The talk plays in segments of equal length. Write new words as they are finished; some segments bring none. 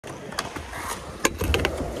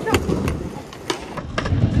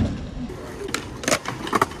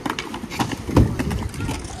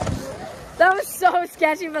so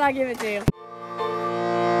sketchy, but I'll give it to you.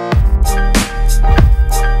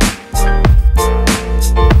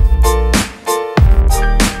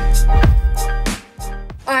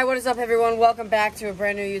 Alright, what is up everyone? Welcome back to a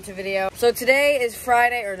brand new YouTube video. So today is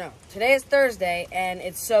Friday, or no, today is Thursday, and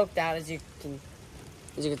it's soaked out as you can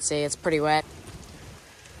see, it's pretty wet.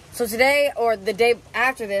 So today, or the day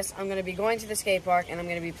after this, I'm going to be going to the skate park, and I'm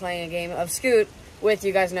going to be playing a game of Scoot with,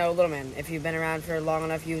 you guys know, Little Man. If you've been around for long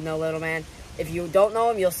enough, you know Little Man. If you don't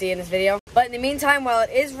know him, you'll see in this video. But in the meantime, while it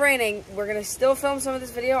is raining, we're going to still film some of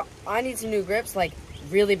this video. I need some new grips, like,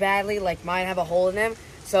 really badly, like mine have a hole in them.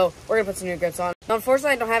 So we're going to put some new grips on.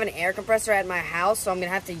 Unfortunately, I don't have an air compressor at my house, so I'm going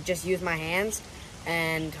to have to just use my hands.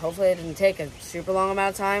 And hopefully it doesn't take a super long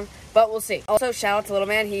amount of time, but we'll see. Also, shout out to Little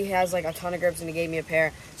Man. He has like a ton of grips and he gave me a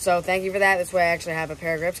pair. So thank you for that. This way I actually have a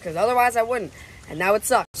pair of grips, because otherwise I wouldn't. And that would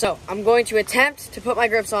suck. So I'm going to attempt to put my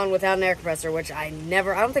grips on without an air compressor, which I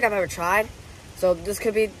don't think I've ever tried. So this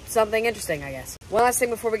could be something interesting, I guess. One last thing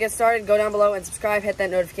before we get started, go down below and subscribe, hit that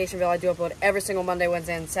notification bell. I do upload every single Monday,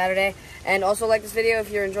 Wednesday, and Saturday. And also like this video if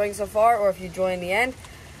you're enjoying so far, or if you join the end.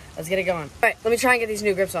 Let's get it going. All right, let me try and get these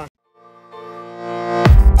new grips on.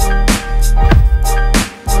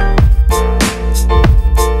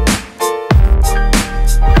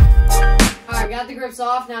 All right, got the grips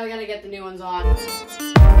off. Now we gotta get the new ones on.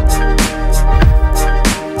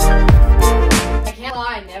 I can't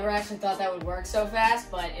lie, I never actually thought that would work so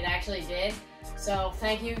fast, but it actually did. So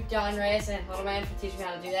thank you, John Reyes and Little Man, for teaching me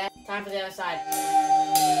how to do that. Time for the other side.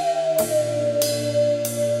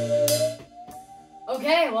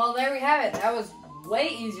 Okay, well there we have it. That was way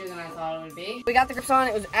easier than I thought it would be. We got the grips on.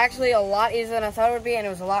 It was actually a lot easier than I thought it would be, and it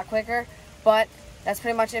was a lot quicker. But that's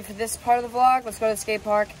pretty much it for this part of the vlog. Let's go to the skate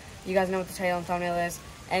park. You guys know what the title and thumbnail is.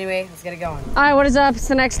 Anyway, let's get it going. All right, what is up? It's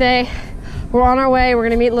the next day. We're on our way. We're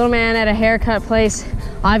gonna meet Little Man at a haircut place.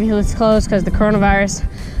 Obviously it's closed because of the coronavirus,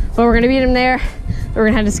 but we're gonna meet him there. We're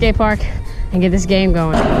gonna head to the skate park and get this game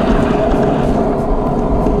going.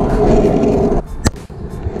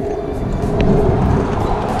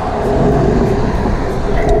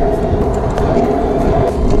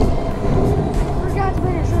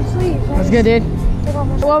 That's good, dude.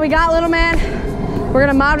 Well, we got Little Man. We're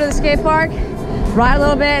gonna mob to the skate park, ride a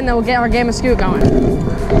little bit, and then we'll get our game of Scoot going.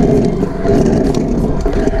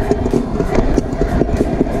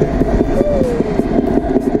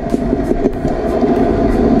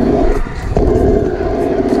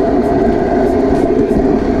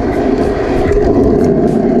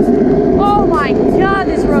 Oh my God,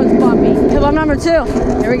 this road's bumpy. Tip up number 2.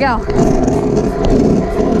 Here we go.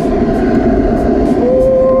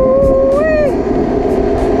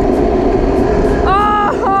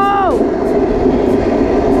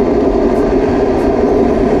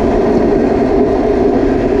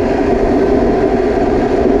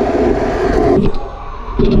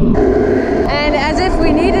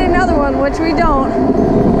 Which we don't,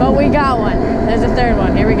 but we got one. There's a third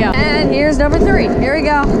one. Here we go. And here's number 3. Here we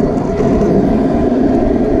go.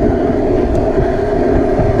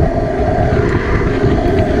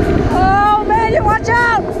 Oh man, you watch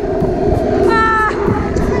out!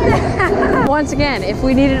 Ah! Once again, if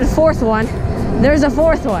we needed a 4th one, there's a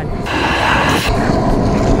 4th one.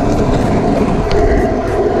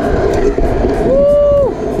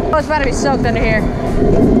 Woo! Oh, it's about to be soaked under here.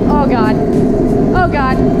 Oh God. Oh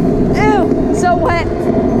God. Ew, so wet.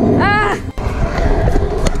 Ah!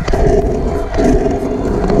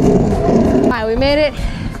 Alright, we made it.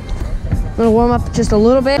 I'm gonna warm up just a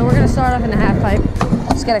little bit. We're gonna start off in the half pipe.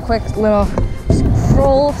 Just get a quick little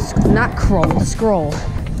scroll.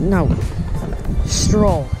 No.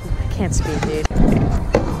 Stroll. I can't speak, dude.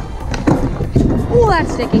 Ooh,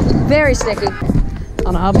 that's sticky. Very sticky.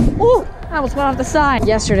 On a hub. Ooh, I almost went off the side.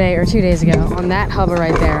 Yesterday, or 2 days ago, on that hubba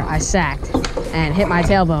right there, I sacked and hit my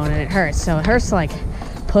tailbone, and it hurts. So it hurts to like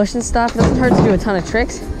push and stuff. It doesn't hurt to do a ton of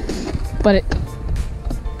tricks, but it,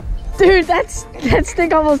 dude, that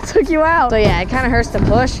stick almost took you out. So yeah, it kind of hurts to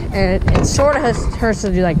push, and it sort of hurts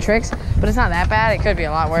to do like tricks, but it's not that bad. It could be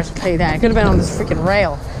a lot worse, I'll tell you that. It could have been on this freaking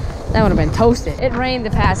rail. That would have been toasted. It rained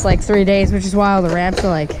the past like 3 days, which is why all the ramps are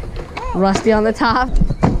like rusty on the top.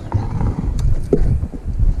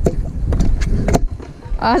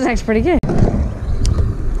 Oh, that's actually pretty good.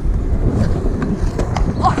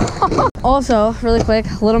 Also, really quick,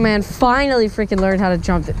 Little Man finally freaking learned how to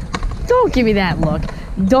jump it. Don't give me that look.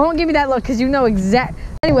 Don't give me that look, because you know exact.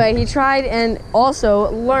 Anyway, he tried and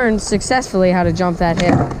also learned successfully how to jump that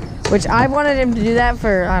hip, which I've wanted him to do that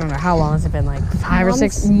for, I don't know, how long has it been? Like 5 or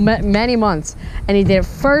 6, many months. And he did it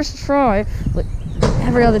first try. Like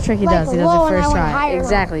every other trick he does, he does it first try.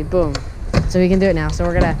 Exactly, boom. So he can do it now. So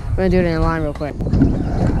we're gonna do it in a line real quick.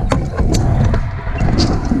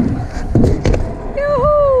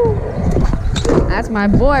 my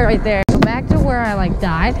boy right there. So back to where I like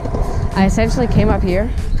died. I essentially came up here,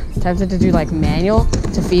 attempted to do like manual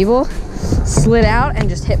to feeble, slid out and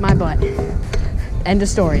just hit my butt. End of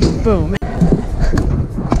story. Boom.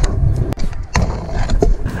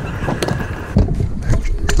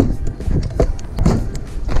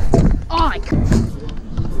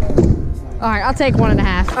 All right, I'll take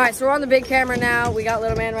 1.5. All right, so we're on the big camera now. We got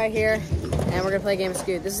little man right here, and we're gonna play a game of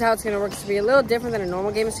Scoot. This is how it's gonna work. It's gonna be a little different than a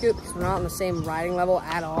normal game of Scoot because we're not on the same riding level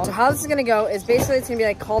at all. So how this is gonna go is basically it's gonna be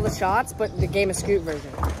like call the shots, but the game of Scoot version.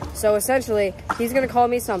 So essentially, he's gonna call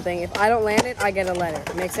me something. If I don't land it, I get a letter.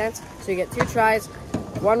 Make sense? So you get 2 tries,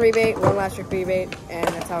 1 rebate, 1 last trick rebate, and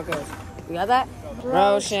that's how it goes. You got that?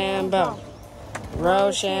 Rochambeau.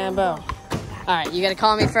 Rochambeau. All right, you gotta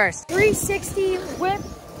call me first. 360 whip.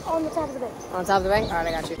 On the top of the bank. On top of the bank? All right,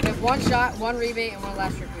 I got you. We have 1 shot, 1 rebate, and 1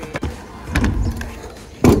 last trick rebate.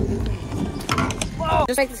 Whoa!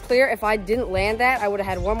 Just to make this clear, if I didn't land that, I would have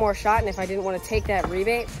had 1 more shot, and if I didn't want to take that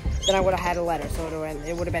rebate, then I would have had a letter, so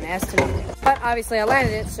it would have been S to me. But obviously I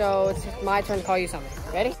landed it, so it's my turn to call you something.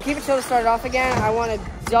 Ready? Keep it chill to start it off again. I want to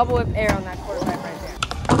double whip air on that quarterback right there.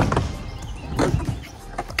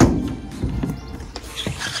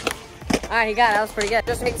 All right, he got it. That was pretty good.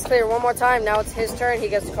 Just to make this clear 1 more time, now it's his turn. He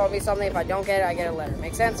gets to call me something. If I don't get it, I get a letter.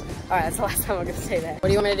 Make sense? All right, that's the last time I'm going to say that. What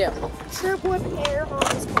do you want me to do? Trip whip air on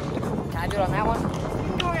this one. Can I do it on that one?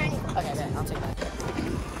 All right. Okay, then. I'll take that.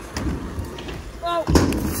 Whoa.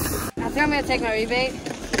 I think I'm going to take my rebate.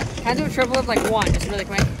 Can I do a triple whip like 1, just really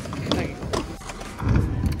quick? Okay.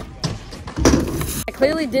 I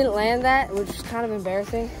clearly didn't land that, which is kind of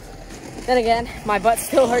embarrassing. Then again, my butt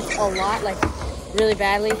still hurts a lot, like really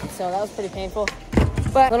badly, so that was pretty painful.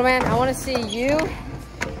 But little man, I want to see you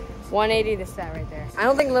 180 this stat right there. I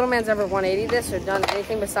don't think little man's ever 180 this or done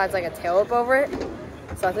anything besides like a tail whip over it,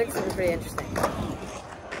 so I think this is pretty interesting. All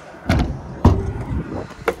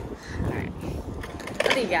right, I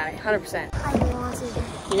think you got it, 100%. I want to.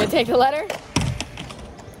 You gonna take the letter?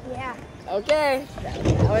 Yeah. Okay,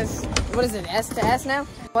 that was, what is it, S to S now?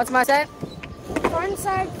 What's my set?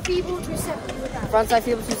 Frontside feeble 270 with that. Frontside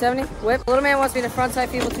feeble 270 whip. Little man wants me to frontside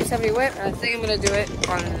feeble 270 whip, and I think I'm gonna do it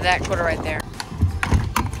on that quarter right there.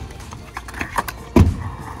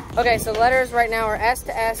 Okay, so the letters right now are S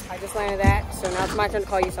to S. I just landed that, so now it's my turn to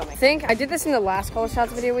call you something. I think I did this in the last Color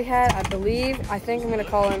Shots video we had. I think I'm gonna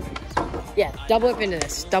call him, yeah, double whip into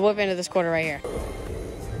this. Double whip into this quarter right here.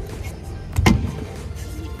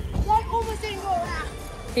 That almost didn't go out.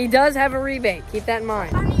 He does have a rebate. Keep that in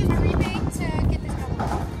mind. I'm gonna use a rebate to get this double.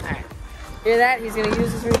 All right. Hear that? He's gonna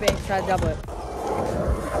use his rebate to try to double it.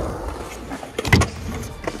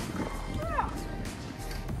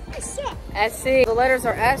 SC. The letters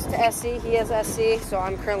are S to SC. He has SC, so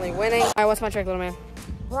I'm currently winning. All right, what's my trick, little man?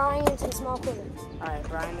 Brian into the small quiver. All right,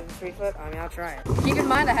 Brian to the 3 foot. I mean, I'll try it. Keep in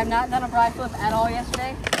mind, I have not done a Brian flip at all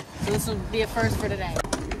yesterday, so this will be a first for today.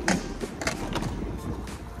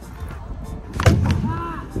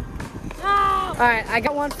 All right, I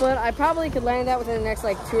got 1 foot. I probably could land that within the next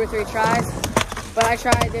like 2 or 3 tries, but I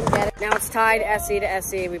tried, didn't get it. Now it's tied SC to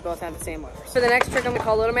SC. We both have the same letters. For the next trick I'm gonna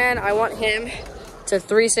call little man, I want him to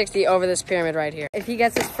 360 over this pyramid right here. If he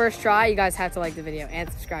gets his first try, you guys have to like the video and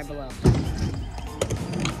subscribe below.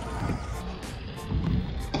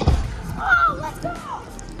 Oh, let's go!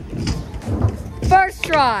 First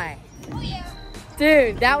try. Oh yeah.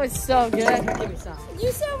 Dude, that was so good. Give me some.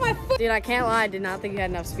 You saw my foot. Dude, I can't lie, I did not think you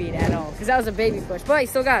had enough speed at all. Because that was a baby push, but you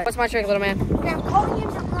still got it. What's my trick, little man? Okay, I'm calling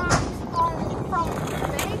into Brian from the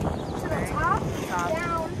bank to the top,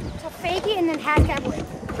 down to fake it, and then half cab whip.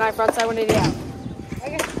 All right, front side 180 out.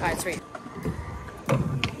 Okay. All right, sweet.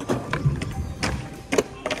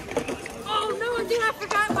 Oh no, dude, I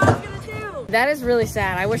forgot what I was gonna do. That is really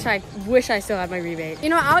sad. I wish I still had my rebate. You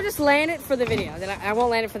know, I'll just land it for the video. Then I won't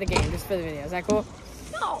land it for the game, just for the video. Is that cool?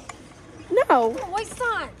 No, No. don't waste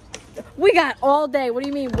time. We got all day. What do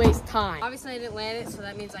you mean waste time? Obviously, I didn't land it, so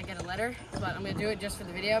that means I get a letter. But I'm going to do it just for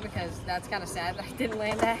the video because that's kind of sad that I didn't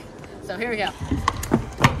land that. So here we go.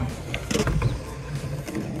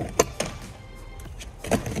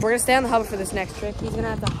 We're going to stay on the hover for this next trick. He's going to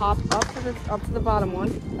have to hop up to the bottom one,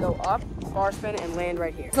 go up, bar spin, and land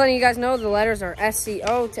right here. Just letting you guys know the letters are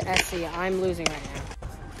SCO to SC. I'm losing right now.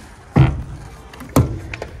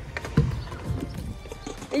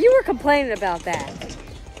 You were complaining about that.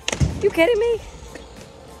 You kidding me?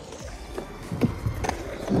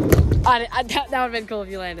 That would have been cool if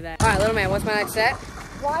you landed that. All right, little man, what's my next set?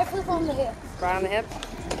 Why flip on the hip? Right on the hip.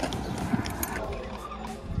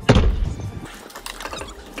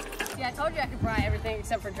 See, I told you I could pry everything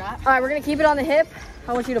except for drop. All right, we're gonna keep it on the hip.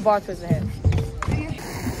 I want you to bar twist the hip.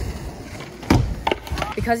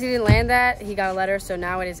 Because he didn't land that, he got a letter, so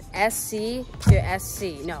now it is SC to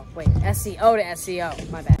SC. No, wait, SCO to SCO.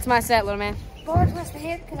 My bad. It's my set, little man. Forward twist to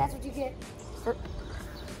hit, because that's what you get.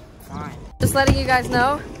 Fine. Just letting you guys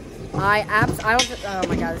know, oh my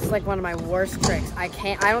god, this is like one of my worst tricks. I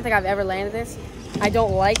don't think I've ever landed this. I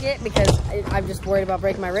don't like it because I'm just worried about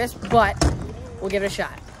breaking my wrist, but we'll give it a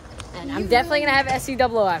shot. And I'm definitely gonna have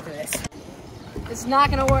SCOO after this. It's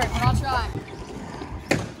not gonna work, but I'll try.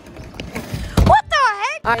 What the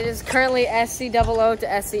heck? All right, it is currently SCOO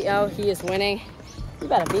to SCO. He is winning. You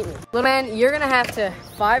better beat me. Little man, you're gonna have to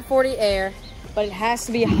 540 air, but it has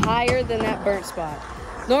to be higher than that burnt spot.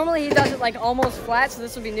 Normally he does it like almost flat, so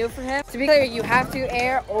this will be new for him. To be clear, you have to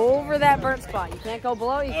air over that burnt spot. You can't go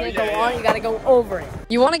below, you can't go on, you gotta go over it.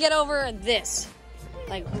 You wanna get over this,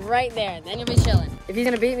 like right there, then you'll be chilling. If he's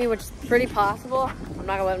gonna beat me, which is pretty possible, I'm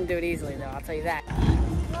not gonna let him do it easily though, I'll tell you that.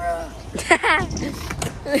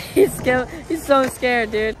 He's so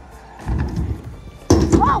scared, dude.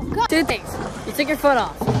 Oh, God. Two things, you took your foot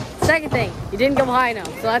off. Second thing, you didn't go high enough,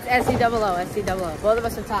 so that's SCOO. Both of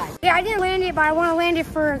us are tied. Yeah, I didn't land it, but I want to land it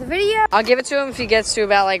for the video. I'll give it to him if he gets to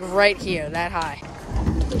about like right here, that high.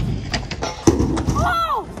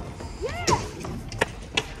 Oh! Yeah!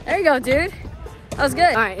 There you go, dude. That was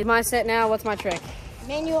good. All right, it's my set now. What's my trick?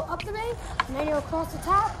 Manual up the bank, manual across the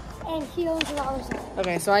top, and heel to the other side.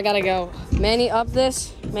 Okay, so I gotta go mani up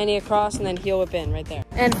this, mani across, and then heel whip in right there.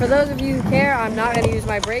 And for those of you who care, I'm not gonna use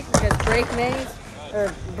my brake because brake manis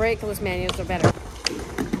or brakeless manuals are better.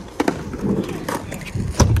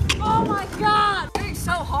 Oh my god! Doing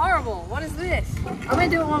so horrible. What is this? I'm gonna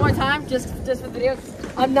do it one more time just for the video.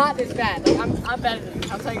 I'm not this bad. Like I'm better than this.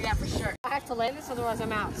 I'll tell you that for sure. I have to land this, otherwise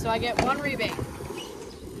I'm out. So I get one rebate.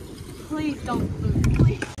 Please don't lose.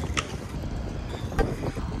 Please.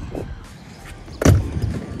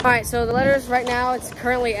 Alright, so the letters right now, it's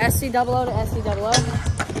currently SCOO to SCOO.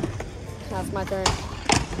 Now it's my turn.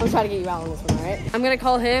 I'm trying to get you out on this one, alright? I'm going to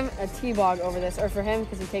call him a T-bog over this, or for him,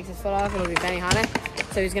 because he takes his foot off, it'll be Benihana.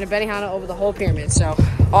 So he's going to Benihana over the whole pyramid. So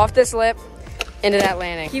off this lip, into that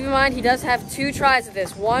landing. Keep in mind, he does have 2 tries at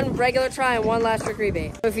this. 1 regular try and 1 last trick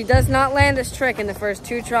rebate. So if he does not land this trick in the first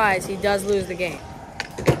 2 tries, he does lose the game.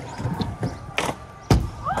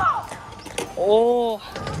 Oh,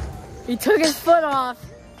 he took his foot off.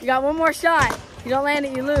 You got 1 more shot. If you don't land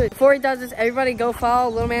it, you lose. Before he does this, everybody go follow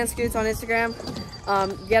Little Man Scoots on Instagram.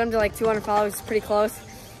 Get him to like 200 followers. It's pretty close.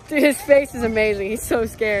 Dude, his face is amazing. He's so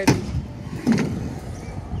scared.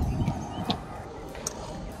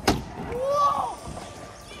 Whoa!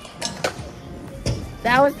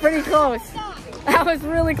 That was pretty close. That was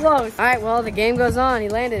really close. All right, well, the game goes on. He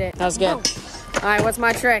landed it. That was good. All right, what's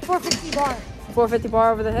my trick? 450 bar. 450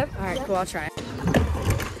 bar over the hip? All right, cool. I'll try it.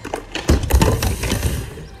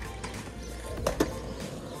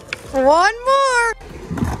 One more.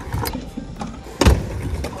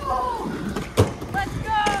 Let's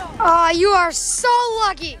go. Oh, you are so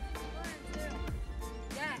lucky.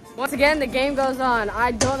 Once again, the game goes on.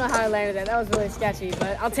 I don't know how I landed that. That was really sketchy,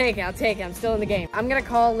 but I'll take it. I'm still in the game. I'm going to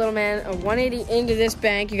call Little Man a 180 into this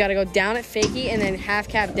bank. You got to go down at fakie and then half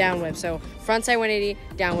cap down whip. So front side 180,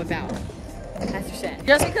 down whip out. That's your set.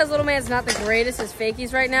 Just because Little Man's not the greatest as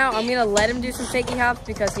fakies right now, I'm going to let him do some fakie hops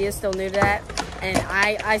because he is still new to that. And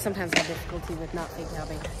I sometimes have difficulty with not fakie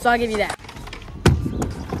hopping. So I'll give you that.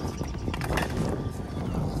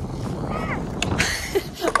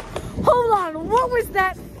 Hold on, what was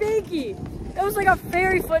that fakie? That was like a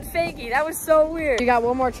fairy foot fakie. That was so weird. You got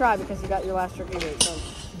 1 more try because you got your last trick rebate. So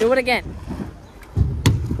do it again.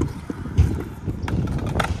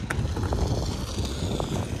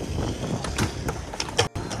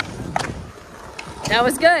 That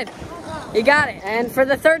was good. You got it. And for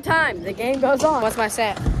the 3rd time, the game goes on. What's my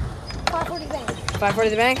set? 540 bank. 540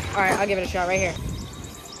 the bank? All right, I'll give it a shot right here.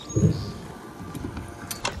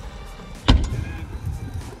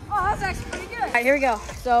 Oh, that's actually pretty good. All right, here we go.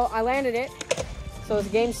 So I landed it. So the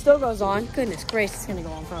game still goes on. Goodness gracious, it's gonna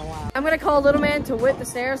go on for a while. I'm gonna call Little Man to whip the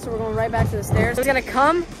stairs, so we're going right back to the stairs. So he's gonna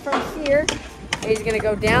come from here, and he's gonna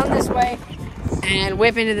go down this way and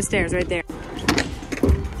whip into the stairs right there.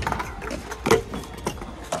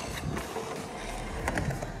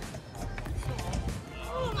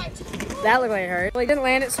 That looked like it hurt. Well, he didn't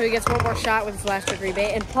land it, so he gets 1 more shot with his last trick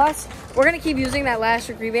rebate. And plus, we're going to keep using that last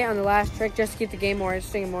trick rebate on the last trick just to keep the game more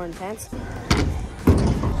interesting and more intense.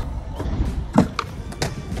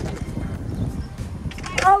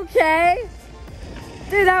 Okay.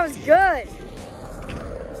 Dude, that was good.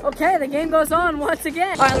 Okay, the game goes on once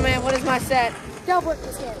again. All right, man, what is my set? Double whip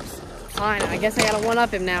the stairs. Fine, I guess I got to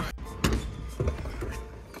one-up him now.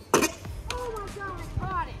 Oh my god, I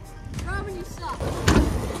caught it. Robin, you suck.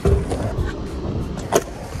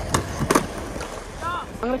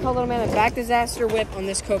 I'm gonna call little man a back disaster whip on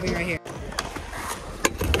this coping right here.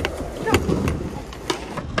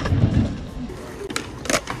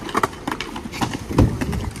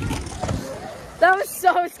 That was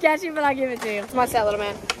so sketchy, but I'll give it to you. It's my set, little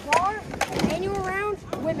man. Bar, manual round,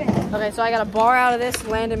 whip it. Okay, so I got a bar out of this,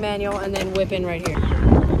 land in manual, and then whip in right here.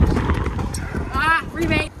 Ah,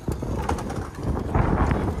 remake.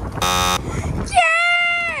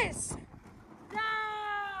 Yes! No!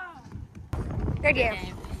 Good game.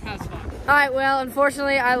 That was fun. All right, well,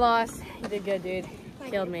 unfortunately, I lost. You did good, dude.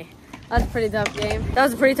 Killed me. That was a pretty tough game. That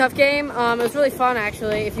was a pretty tough game. It was really fun,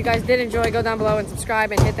 actually. If you guys did enjoy, go down below and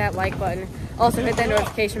subscribe and hit that like button. Also, hit that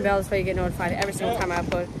notification bell so you get notified every single time I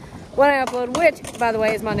upload. When I upload, which, by the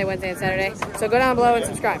way, is Monday, Wednesday, and Saturday. So go down below and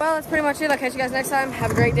subscribe. Well, that's pretty much it. I'll catch you guys next time.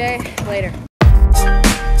 Have a great day. Later.